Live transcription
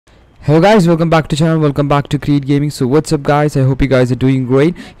Hello guys, welcome back to channel, welcome back to Creed Gaming. So what's up guys, I hope you guys are doing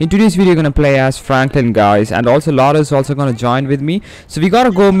great. In today's video gonna play as Franklin guys, and also Laura is also gonna join with me. So we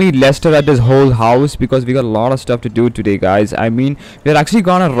gotta go meet Lester at his whole house because we got a lot of stuff to do today guys. I mean, we're actually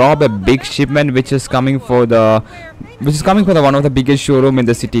gonna rob a big shipment which is coming for the one of the biggest showroom in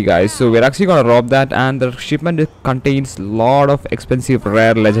the city guys. So we're actually gonna rob that, and the shipment contains a lot of expensive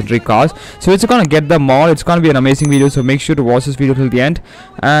rare legendary cars. So it's gonna get them all. It's gonna be an amazing video, so make sure to watch this video till the end.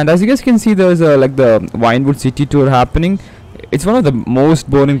 And as you guys can see, there's like the Vinewood city tour happening. It's one of the most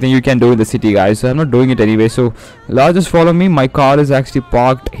boring thing you can do in the city guys, so I'm not doing it anyway. So let's just follow me. My car is actually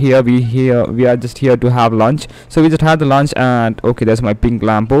parked here. We are just here to have lunch. So we just had the lunch, and okay, that's my pink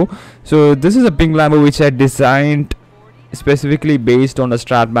Lambo. So this is a pink Lambo which I designed specifically based on the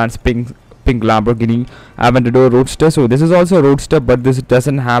STRADMAN's pink Lamborghini Aventador Roadster. So this is also a Roadster, but this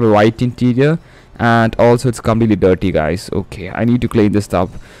doesn't have a white interior, and also it's completely dirty guys. Okay, I need to clean this up.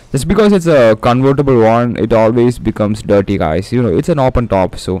 Just because it's a convertible one, it always becomes dirty guys. You know, it's an open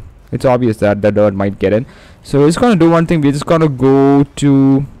top, so it's obvious that the dirt might get in. So we're just gonna do one thing. We're just gonna go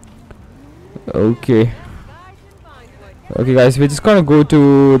to okay guys, we're just gonna go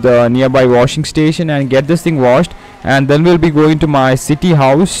to the nearby washing station and get this thing washed, and then we'll be going to my city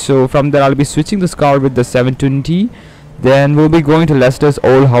house. So from there I'll be switching this car with the 720. Then we'll be going to Lester's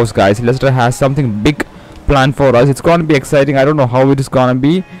old house guys. Lester has something big planned for us. It's gonna be exciting. I don't know how it is gonna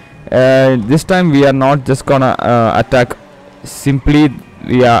be. This time we are not just gonna attack simply.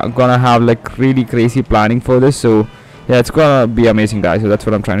 We are gonna have like really crazy planning for this. So yeah, it's gonna be amazing guys. So that's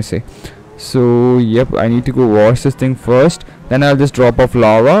what I'm trying to say. So yep, I need to go wash this thing first, then I'll just drop off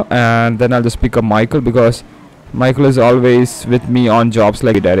Laura, and then I'll just pick up Michael because Michael is always with me on jobs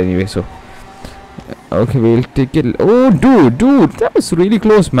like that anyway. So okay, we'll take it. Oh dude, that was really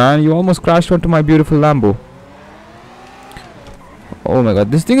close man. You almost crashed onto my beautiful Lambo. Oh my god,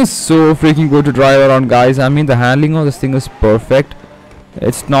 this thing is so freaking good to drive around guys. I mean, the handling of this thing is perfect.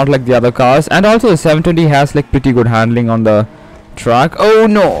 It's not like the other cars, and also the 720 has like pretty good handling on the track. Oh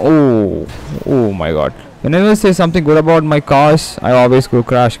no, oh my god, whenever I say something good about my cars, I always go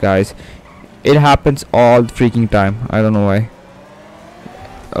crash guys. It happens all the freaking time. I don't know why.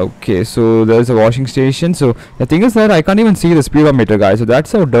 Okay, so there's a washing station. So the thing is that I can't even see the speedometer guys, so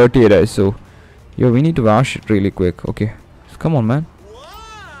that's how dirty it is. So yo, we need to wash it really quick. Okay, come on man.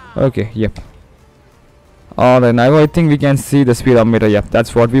 Okay, yep. Alright, now I think we can see the speedometer. Yep,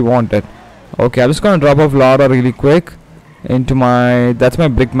 that's what we wanted. Okay, I'm just gonna drop off Laura really quick into that's my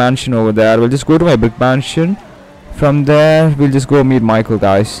brick mansion over there. We'll just go to my brick mansion. From there we'll just go meet Michael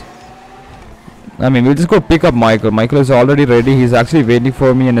guys. I mean, we'll just go pick up Michael. Michael is already ready. He's actually waiting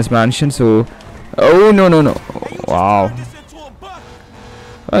for me in his mansion. So oh no, wow.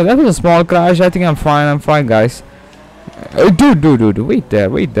 Oh, that was a small crash. I think I'm fine guys. Dude, wait there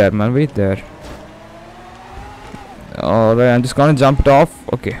man, wait there. Alright, I'm just gonna jump it off.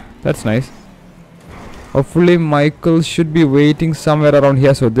 Okay, that's nice. Hopefully Michael should be waiting somewhere around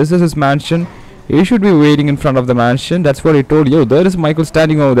here. So this is his mansion. He should be waiting in front of the mansion. That's what he told you. There is Michael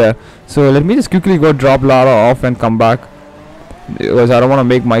standing over there. So let me just quickly go drop Lara off and come back, because I don't want to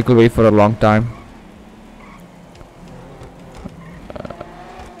make Michael wait for a long time.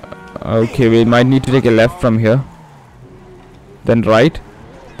 Okay, we might need to take a left from here, then right,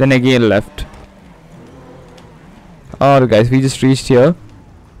 then again left. Alright guys, we just reached here.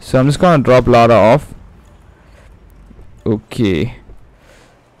 So I'm just gonna drop Lara off. Okay,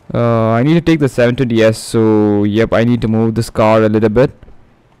 I need to take the 720s. So yep, I need to move this car a little bit.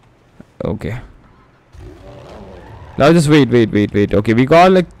 Okay, now just wait. Okay, we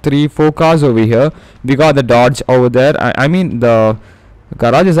got like 3-4 cars over here. We got the Dodge over there. I mean, the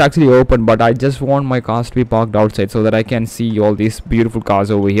garage is actually open, but I just want my cars to be parked outside so that I can see all these beautiful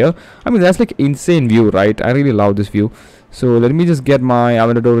cars over here. I mean, that's like insane view, right? I really love this view. So let me just get my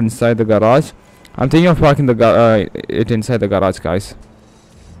Aventador inside the garage. I'm thinking of parking it inside the garage guys,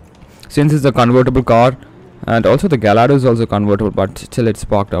 since it's a convertible car, and also the Gallardo is also convertible, but still it's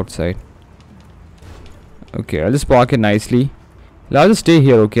parked outside. Okay, I'll just park it nicely. I'll just stay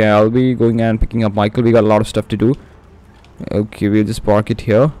here. Okay, I'll be going and picking up Michael. We got a lot of stuff to do. Okay, we'll just park it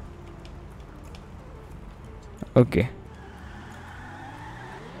here. Okay.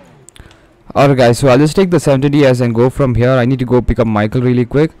 Alright guys, so I'll just take the 720s and go from here. I need to go pick up Michael really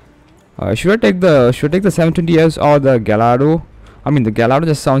quick. Should I take the 720s or the Gallardo? I mean, the Gallardo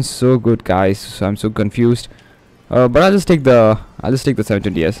just sounds so good guys, so I'm so confused. But I'll just take the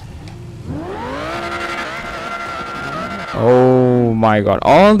 720s. Oh Oh my god,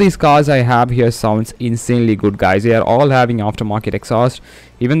 all these cars I have here sounds insanely good, guys. They are all having aftermarket exhaust.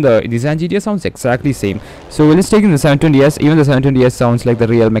 Even the design GTA sounds exactly same. So we'll just take in the 720S. Even the 720S sounds like the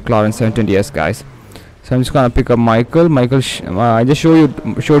real McLaren 720S, guys. So I'm just gonna pick up Michael. I just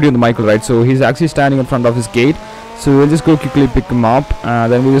showed you the Michael, right? So he's actually standing in front of his gate. So we'll just go quickly pick him up,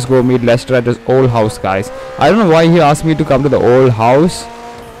 then we'll just go meet Lester at his old house, guys. I don't know why he asked me to come to the old house.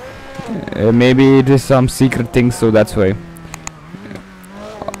 Maybe it is some secret thing, so that's why.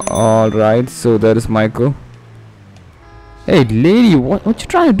 Alright, so there is Michael. Hey lady, what you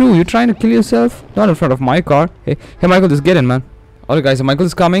trying to do? You trying to kill yourself? Not in front of my car. Hey Michael, just get in, man. Alright guys, so Michael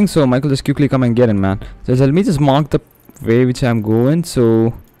is coming, so Michael just quickly come and get in, man. So let me just mark the way which I'm going.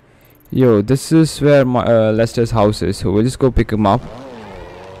 So yo, this is where Lester's house is, so we'll just go pick him up.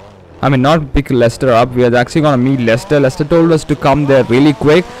 I mean, not pick Lester up, we are actually gonna meet Lester. Lester told us to come there really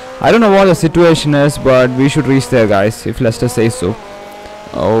quick. I don't know what the situation is, but we should reach there, guys, if Lester says so.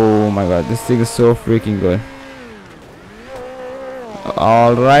 Oh my god, this thing is so freaking good.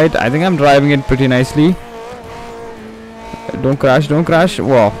 Alright, I think I'm driving it pretty nicely. Don't crash, don't crash.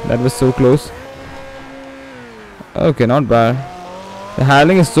 Wow, that was so close. Okay, not bad. The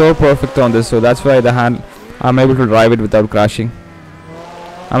handling is so perfect on this, so that's why I'm able to drive it without crashing.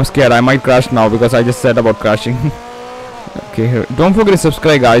 I'm scared I might crash now because I just said about crashing. Okay, here. Don't forget to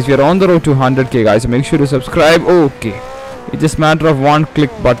subscribe, guys. We are on the road to 100k, guys, so make sure to subscribe. Okay, it's just a matter of one click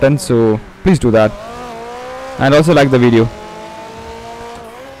button, so please do that, and also like the video.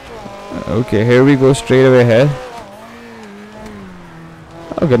 Okay, here we go, straight away ahead.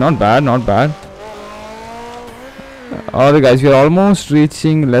 Okay, not bad, not bad. Alright guys, we are almost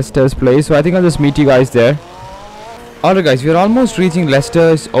reaching Lester's place, so I think I'll just meet you guys there. Alright guys, we are almost reaching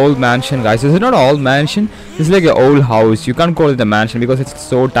Lester's old mansion, guys. This is not an old mansion, it's like an old house. You can't call it a mansion because it's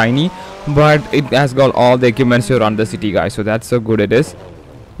so tiny, but it has got all the equipment to run the city, guys, so that's so good it is.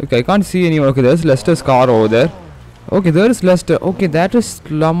 Okay, I can't see anyone. Okay, there's Lester's car over there. Okay, there is Lester. Okay, that is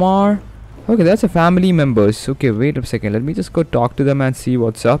Lamar. Okay, that's a family members. Okay, wait a second, let me just go talk to them and see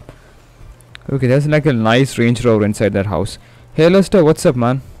what's up. Okay, there's like a nice Range Rover inside that house. Hey Lester, what's up,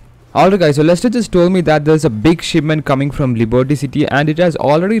 man? Alright guys, so Lester just told me that there's a big shipment coming from Liberty City and it has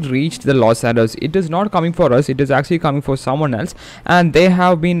already reached the Los Santos. It is not coming for us, it is actually coming for someone else, and they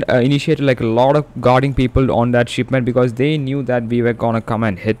have been initiated like a lot of guarding people on that shipment because they knew that we were gonna come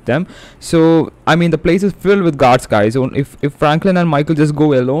and hit them. So I mean, the place is filled with guards, guys. So if Franklin and Michael just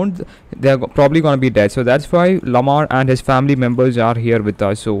go alone, they're probably gonna be dead. So that's why Lamar and his family members are here with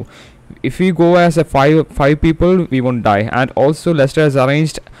us. So if we go as a five people, we won't die. And also Lester has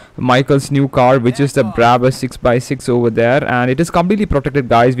arranged Michael's new car, which is the Brabus 6x6 over there, and it is completely protected,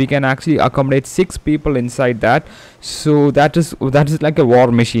 guys. We can actually accommodate 6 people inside that, so that is like a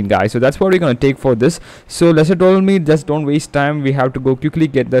war machine, guys. So that's what we're gonna take for this. So Lester told me just don't waste time, we have to go quickly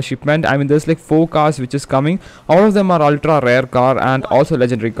get the shipment. I mean, there's like 4 cars which is coming. All of them are ultra rare car and also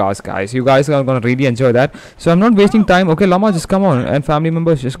legendary cars, guys. You guys are gonna really enjoy that, so I'm not wasting time. Okay, Lama, just come on, and family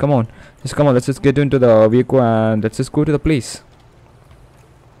members, just come on, let's just get into the vehicle and let's just go to the place.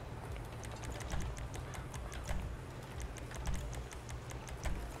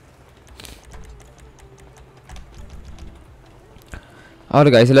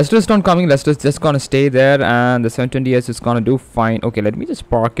 Alright guys, Lester's not coming. Lester's just gonna stay there and the 720S is gonna do fine. Okay, let me just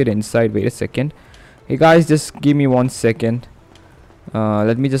park it inside. Wait a second. Hey guys, just give me 1 second.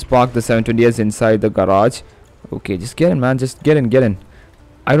 Let me just park the 720S inside the garage. Okay, just get in, man. Just get in.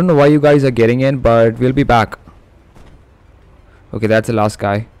 I don't know why you guys are getting in, but we'll be back. Okay, that's the last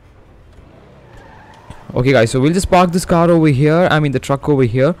guy. Okay guys, so we'll just park this car over here. I mean the truck over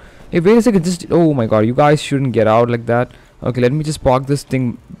here. Hey, wait a second. Just, oh my god, you guys shouldn't get out like that. Okay, let me just park this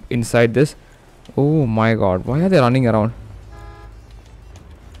thing inside this. Oh my god, why are they running around?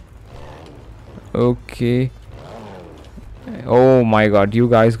 Okay. Oh my god, you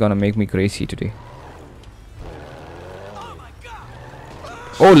guys gonna make me crazy today.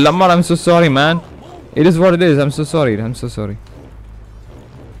 Oh Lamar, I'm so sorry, man. It is what it is. I'm so sorry.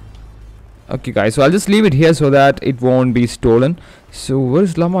 Okay guys, so I'll just leave it here so that it won't be stolen. So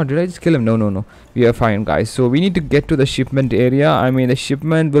where's Lamar? Did I just kill him? No. We are fine, guys. So we need to get to the shipment area. I mean, the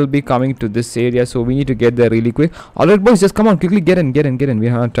shipment will be coming to this area, so we need to get there really quick. Alright boys, just come on, quickly get in. We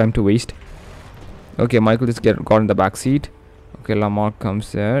have time to waste. Okay, Michael just got in the back seat. Okay, Lamar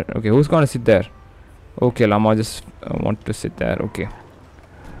comes there. Okay, who's gonna sit there? Okay, Lamar just want to sit there. Okay.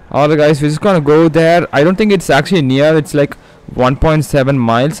 Alright guys, we're just gonna go there. I don't think it's actually near. It's like 1.7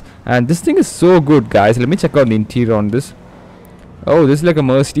 miles, and this thing is so good, guys. Let me check out the interior on this. Oh, this is like a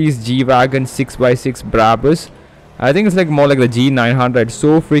Mercedes G-Wagon 6x6 Brabus. I think it's like more like the G900.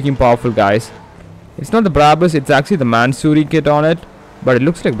 So freaking powerful, guys. It's not the Brabus, it's actually the Mansouri kit on it. But it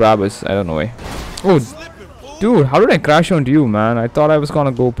looks like Brabus. I don't know why. Oh, dude, how did I crash onto you, man? I thought I was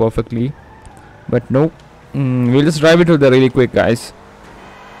gonna go perfectly. But nope. We'll just drive it to the really quick, guys.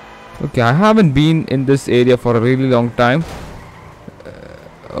 Okay, I haven't been in this area for a really long time.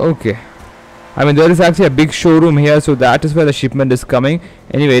 Okay. I mean, there is actually a big showroom here, so that is where the shipment is coming.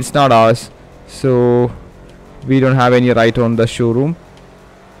 Anyway, it's not ours. So, we don't have any right on the showroom.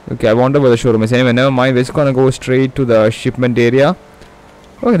 Okay, I wonder where the showroom is. Anyway, never mind. We're just gonna go straight to the shipment area.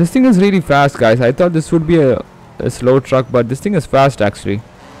 Okay, this thing is really fast, guys. I thought this would be a slow truck, but this thing is fast, actually.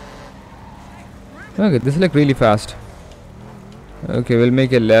 Okay, this is like really fast. Okay, we'll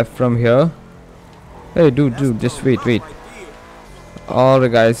make a left from here. Hey, dude, just wait.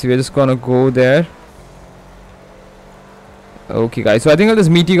 Alright, guys, we're just gonna go there. Okay, guys, so I think I'll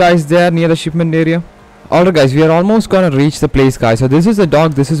just meet you guys there near the shipment area. Alright, guys, we are almost gonna reach the place, guys. So this is the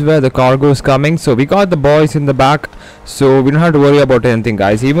dock, this is where the cargo is coming. So we got the boys in the back, so we don't have to worry about anything,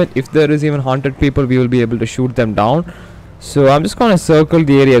 guys. Even if there is even haunted people, we will be able to shoot them down. So I'm just gonna circle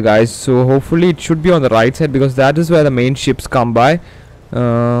the area, guys. So hopefully it should be on the right side, because that is where the main ships come by.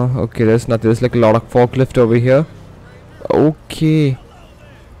 Okay, there's nothing. There's like a lot of forklift over here. Okay.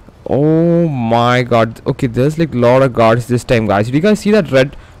 Oh my god. Okay, there's like a lot of guards this time, guys. Did you guys see that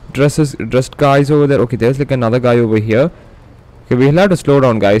red dressed guys over there? Okay, there's like another guy over here. Okay, we'll have to slow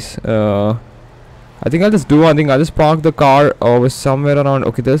down, guys. I think I'll just do one thing. I'll just park the car over somewhere around.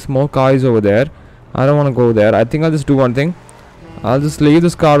 Okay, there's more cars over there. I don't want to go there. I think I'll just do one thing. I'll just leave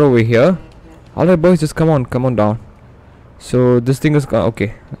this car over here. Alright, boys, just come on down. So this thing is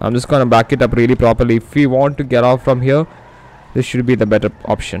okay. I'm just gonna back it up really properly. If we want to get off from here, this should be the better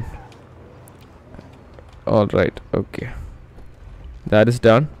option. Alright, okay. That is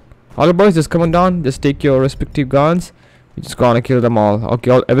done. Alright, boys, just come on down. Just take your respective guns. We're just gonna kill them all.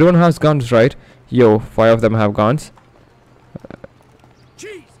 Okay, everyone has guns, right? Yo, 5 of them have guns.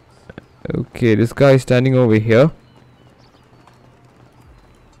 Okay, this guy is standing over here.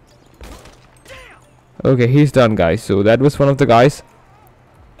 Okay, he's done, guys. So that was one of the guys.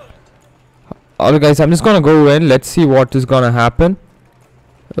 Alright, guys, I'm just gonna go in. Let's see what is gonna happen.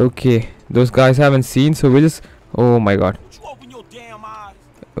 Okay, those guys haven't seen, so we just... Oh my god.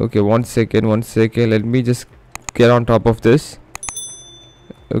 Okay, one second. Let me just get on top of this.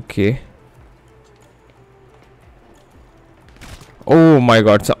 Okay. Oh my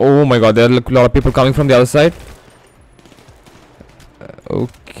god. Oh my god, there are a lot of people coming from the other side.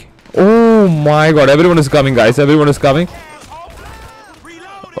 Okay. Oh my god, everyone is coming, guys. Everyone is coming.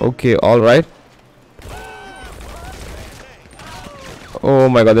 Okay, alright. Oh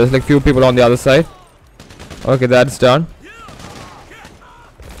my god, there's like few people on the other side. Okay, that's done.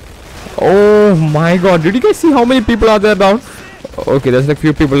 Oh my god, did you guys see how many people are there down? Okay, there's like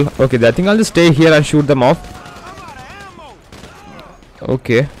few people. Okay, I think I'll just stay here and shoot them off.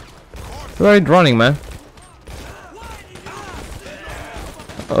 Okay. Right, running, man.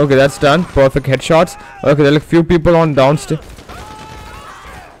 Okay, that's done. Perfect headshots. Okay, there are like few people on downstairs.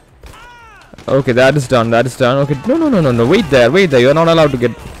 Okay, that is done. Okay, no. Wait there. You're not allowed to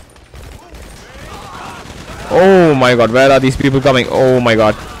get... Oh my god, where are these people coming? Oh my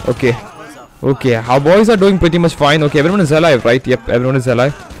god. Okay. Okay, our boys are doing pretty much fine. Okay, everyone is alive, right? Yep, everyone is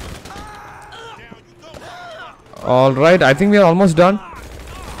alive. Alright, I think we are almost done.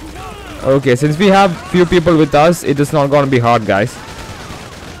 Okay, since we have few people with us, it is not gonna be hard, guys.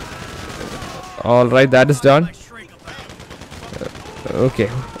 Alright, that is done. Okay.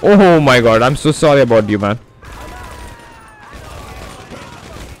 Oh my god, I'm so sorry about you, man.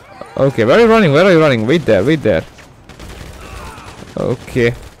 Okay, where are you running? Wait there.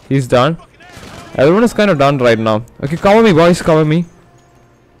 Okay, he's done. Everyone is kind of done right now. Okay, cover me, boys, cover me.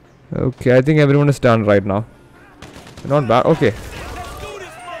 Okay, I think everyone is done right now. Not bad. Okay.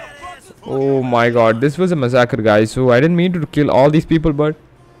 Oh my god, this was a massacre, guys. So I didn't mean to kill all these people, but...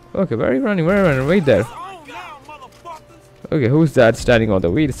 Okay, where are you running? Wait there. Okay, who's that standing on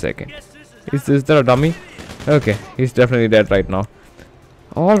there? Wait a second. Is there a dummy? Okay, he's definitely dead right now.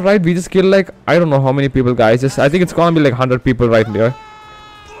 Alright, we just killed like... I don't know how many people, guys. I think it's gonna be like 100 people right here.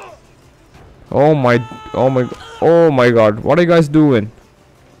 Oh my god. What are you guys doing?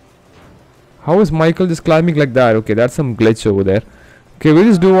 How is Michael just climbing like that? Okay, that's some glitch over there. Okay, we'll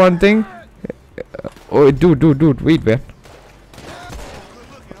just do one thing. Oh, dude, wait, man.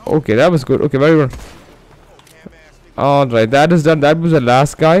 Okay, that was good. Okay, very good. Alright, that is done. That was the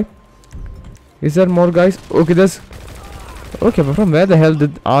last guy. Is there more guys? Okay, there's... Okay, but from where the hell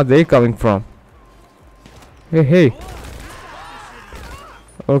are they coming from? Hey.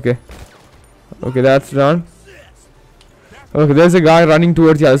 Okay. Okay, that's done. Okay, there's a guy running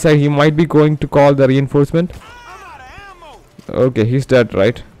towards the other side. He might be going to call the reinforcement. Okay, he's dead,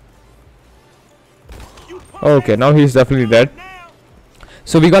 right? Okay, now he's definitely dead.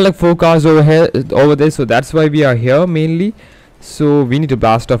 So we got like 4 cars over here, over there. So that's why we are here mainly. So we need to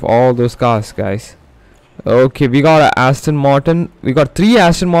blast off all those cars, guys. Okay, we got a Aston Martin. We got 3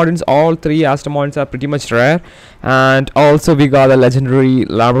 Aston Martins. All 3 Aston Martins are pretty much rare. And also we got a legendary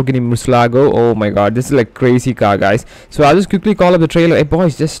Lamborghini Murcielago. Oh my god, this is like crazy car, guys. So I'll just quickly call up the trailer. Hey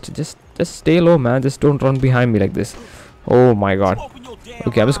boys, just stay low, man. Just don't run behind me like this. Oh my god.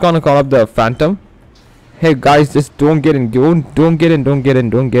 Okay, I'm just gonna call up the Phantom. Hey guys, just don't get in. Don't get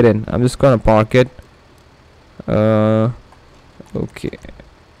in. I'm just gonna park it. Okay.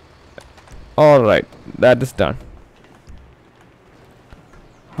 Alright, that is done.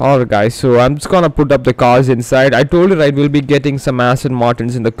 Alright guys, so I'm just gonna put up the cars inside. I told you right, we'll be getting some Aston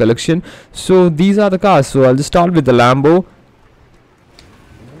Martins in the collection. So these are the cars. So I'll just start with the Lambo.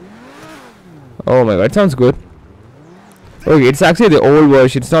 Oh my god, it sounds good. Okay, it's actually the old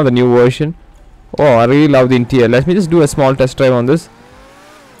version, it's not the new version. Oh, I really love the interior. Let me just do a small test drive on this.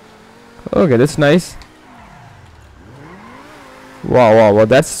 Okay, that's nice. Wow,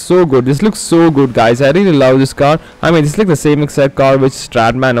 that's so good. This looks so good, guys. I really love this car. I mean, it's like the same exact car which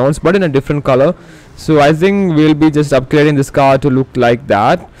STRADMAN owns, but in a different color. So I think we'll be just upgrading this car to look like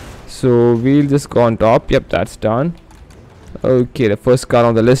that. So we'll just go on top. Yep, that's done. Okay, the first car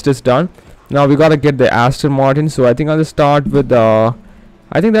on the list is done. Now we gotta get the Aston Martin. So I think I'll just start with the...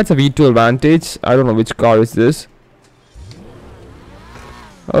 I think that's a V2 Vantage. I don't know which car is this.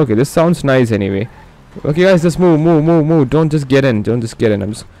 Okay, this sounds nice anyway. Okay guys, just move. Don't just get in. I'm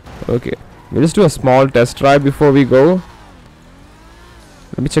just... Okay, we'll just do a small test drive before we go.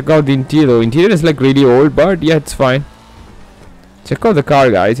 Let me check out the interior. Interior is like really old, but yeah, it's fine. Check out the car,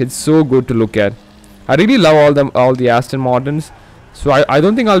 guys. It's so good to look at. I really love all the Aston Martins. So I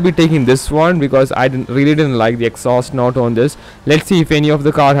don't think I'll be taking this one because I really didn't like the exhaust note on this. Let's see if any of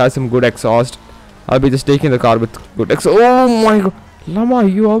the car has some good exhaust. I'll be just taking the car with good exhaust. Oh my god, Lama,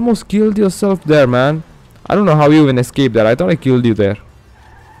 you almost killed yourself there, man. I don't know how you even escaped that. I thought I killed you there.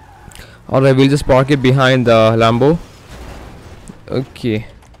 Alright, we'll just park it behind the Lambo. Okay.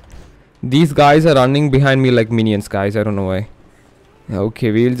 These guys are running behind me like minions, guys. I don't know why.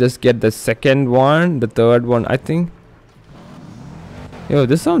 Okay, we'll just get the second one, the third one, I think. Yo,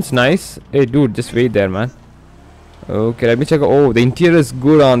 this sounds nice. Hey, dude, just wait there, man. Okay, let me check. Oh, the interior is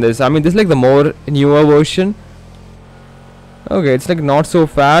good on this. I mean, this is like the more newer version. Okay, it's like not so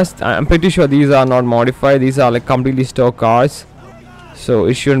fast. I'm pretty sure these are not modified. These are like completely stock cars. So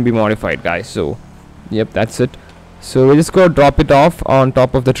it shouldn't be modified, guys. So, yep, that's it. So we'll just go drop it off on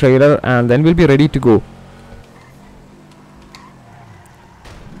top of the trailer and then we'll be ready to go.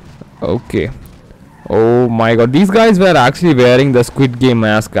 Okay. Oh my god, these guys were actually wearing the Squid Game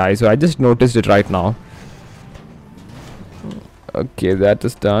mask, guys. So I just noticed it right now. Okay, that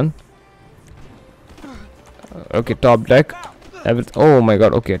is done. Okay, top deck. Oh my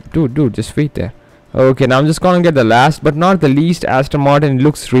god, okay. Dude, just wait there. Okay, now I'm just gonna get the last but not the least Aston Martin. It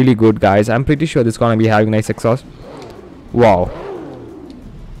looks really good, guys. I'm pretty sure this is gonna be having nice exhaust. Wow.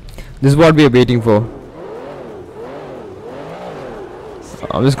 This is what we are waiting for.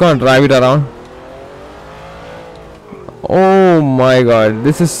 I'm just gonna drive it around. Oh my god,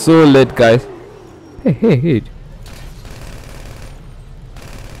 this is so lit, guys. Hey.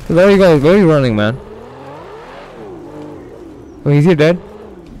 Where are you guys? Where are you running, man? Oh, is he dead?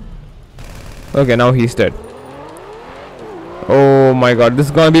 Okay, now he's dead. Oh my god, this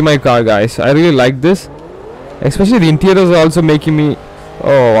is gonna be my car, guys. I really like this. Especially the interiors are also making me...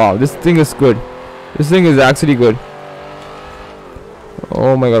 Oh wow, this thing is good. This thing is actually good.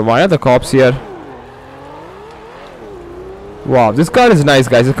 Oh my god, why are the cops here? Wow, this car is nice,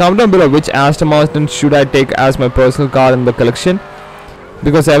 guys. So comment down below which Aston Martin should I take as my personal car in the collection.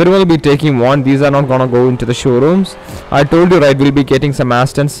 Because everyone will be taking one. These are not gonna go into the showrooms. I told you, right, we'll be getting some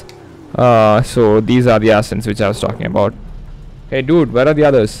Astons. So these are the Astons which I was talking about. Hey dude, where are the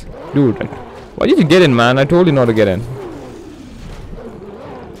others? Dude, why did you get in, man? I told you not to get in.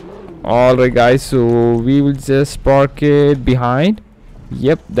 Alright guys, so we will just park it behind.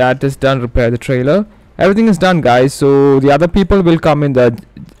 Yep, that is done. Repair the trailer. Everything is done, guys. So the other people will come in the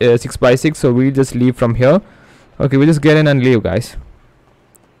 6x6. So we'll just leave from here. Okay, we'll just get in and leave, guys.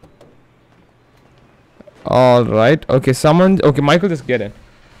 Alright, okay, okay, Michael, just get in.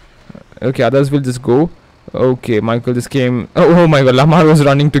 Okay, others will just go. Okay, Michael just came. Oh my god, Lamar was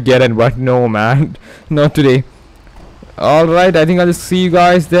running to get in, but no, man. Not today. Alright, I think I'll just see you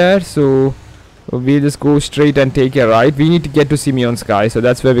guys there. So we'll just go straight and take a ride. We need to get to Simeon's, guys. So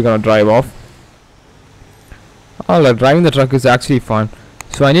that's where we're gonna drive off. Alright, driving the truck is actually fun.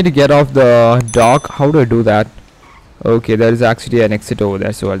 So I need to get off the dock. How do I do that? Okay, there is actually an exit over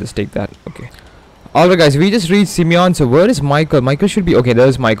there, so I'll just take that. Okay. Alright guys, we just reached Simeon. So where is Michael? Michael should be... Okay,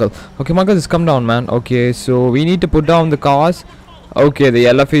 there's Michael. Okay, Michael, just come down, man. Okay, so we need to put down the cars. Okay, the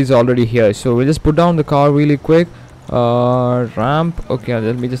LFA is already here. So we'll just put down the car really quick. Ramp. Okay,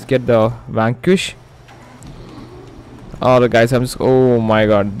 let me just get the Vanquish. Alright guys, I'm just... Oh my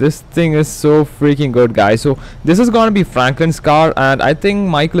god, this thing is so freaking good, guys. So this is gonna be Franklin's car, and I think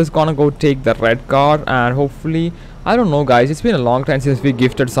Michael is gonna go take the red car, and hopefully... I don't know, guys, it's been a long time since we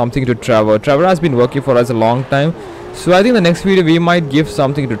gifted something to Trevor. Trevor has been working for us a long time, so I think the next video we might give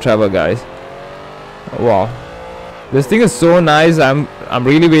something to Trevor, guys. Wow, this thing is so nice. I'm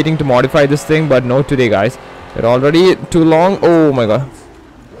really waiting to modify this thing, but no today, guys. We're already too long. Oh my god.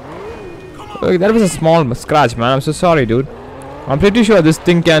 Okay, that was a small scratch, man. I'm so sorry, dude. I'm pretty sure this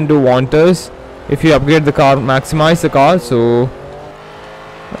thing can do wonders if you upgrade the car, maximize the car. So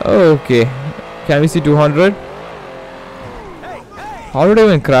okay, can we see 200? How did I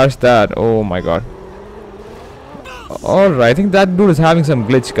even crash that? Oh my god. Alright, I think that dude is having some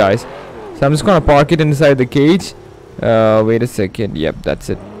glitch, guys. So I'm just gonna park it inside the cage. Wait a second. Yep, that's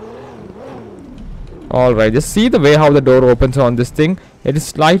it. Alright, just see the way how the door opens on this thing. It is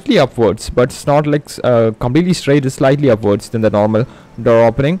slightly upwards, but it's not like completely straight. It's slightly upwards than the normal door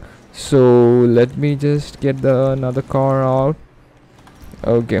opening. So let me just get another car out.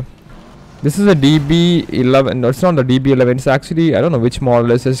 Okay. This is a DB11. No, it's not the DB11. It's actually, I don't know which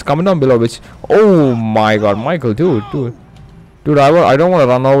model it is. It's coming down below which. Oh my god, Michael, dude. I don't want to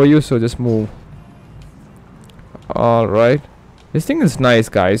run over you, so just move. Alright. This thing is nice,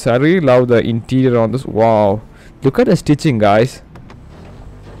 guys. I really love the interior on this. Wow. Look at the stitching, guys.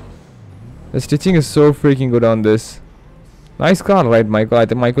 The stitching is so freaking good on this. Nice car, right, Michael? I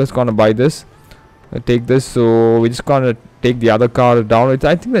think Michael is gonna buy this. Take this. So we're just gonna take the other car down.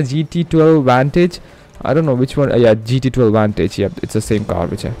 I think the GT12 Vantage. I don't know which one. Yeah, GT12 Vantage. Yep, it's the same car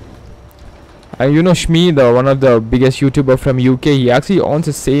which you know, Shmi, the one of the biggest YouTuber from UK, he actually owns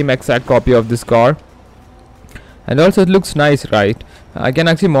the same exact copy of this car. And also it looks nice, right? I can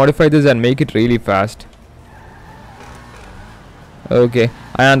actually modify this and make it really fast. Okay,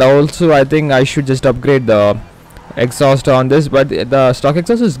 and also I think I should just upgrade the exhaust on this, but the stock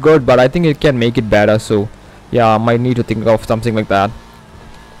exhaust is good, but I think it can make it better. So yeah, I might need to think of something like that.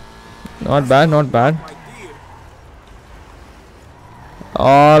 Not bad, not bad.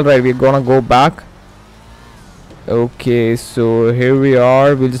 Alright, we're gonna go back. Okay, so here we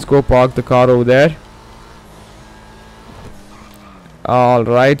are. We'll just go park the car over there.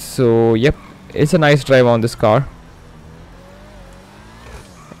 Alright, so yep, it's a nice drive on this car.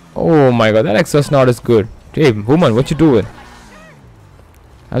 Oh my god, that exhaust not is good. Hey woman, what you doing?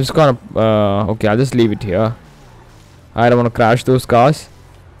 I'm just gonna okay, I'll just leave it here. I don't want to crash those cars,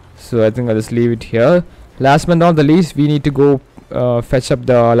 so I think I'll just leave it here. Last but not the least, we need to go fetch up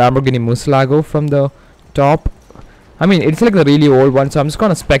the Lamborghini Murcielago from the top. I mean, it's like the really old one, so I'm just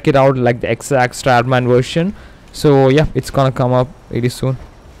gonna spec it out like the exact STRADMAN version. So yeah, it's gonna come up really soon.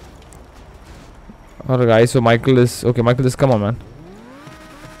 Alright guys, so Michael is okay. Michael, just come on, man.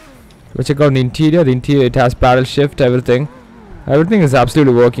 Let's check out the interior. The interior, it has paddle shift, everything is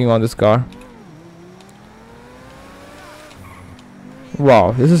absolutely working on this car.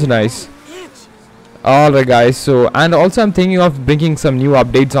 Wow, this is nice. Alright guys, so and also I'm thinking of bringing some new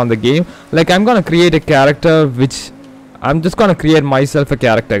updates on the game. Like I'm gonna create a character, which I'm just gonna create myself a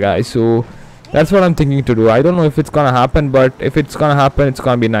character, guys. So that's what I'm thinking to do. I don't know if it's gonna happen, but if it's gonna happen, it's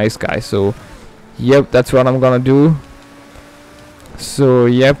gonna be nice, guys. So yep, that's what I'm gonna do. So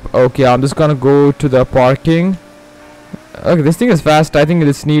yep, okay, I'm just gonna go to the parking. Okay, this thing is fast. I think it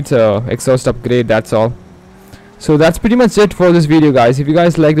just needs a exhaust upgrade, that's all. So that's pretty much it for this video, guys. If you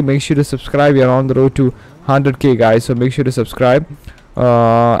guys like to, make sure to subscribe. We are on the road to 100k, guys, so make sure to subscribe.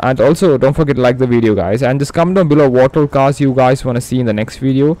 And also don't forget to like the video, guys, and just comment down below what all cars you guys want to see in the next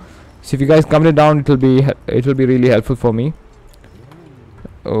video. So if you guys comment it down, it will be really helpful for me.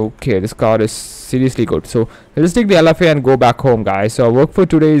 Okay, this car is seriously good. So let's take the LFA and go back home, guys. So our work for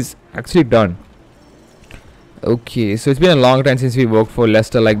today is actually done. Okay, so it's been a long time since we worked for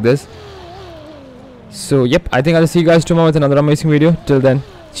Leicester like this. So yep, I think I'll see you guys tomorrow with another amazing video. Till then,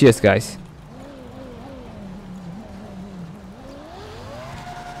 cheers, guys.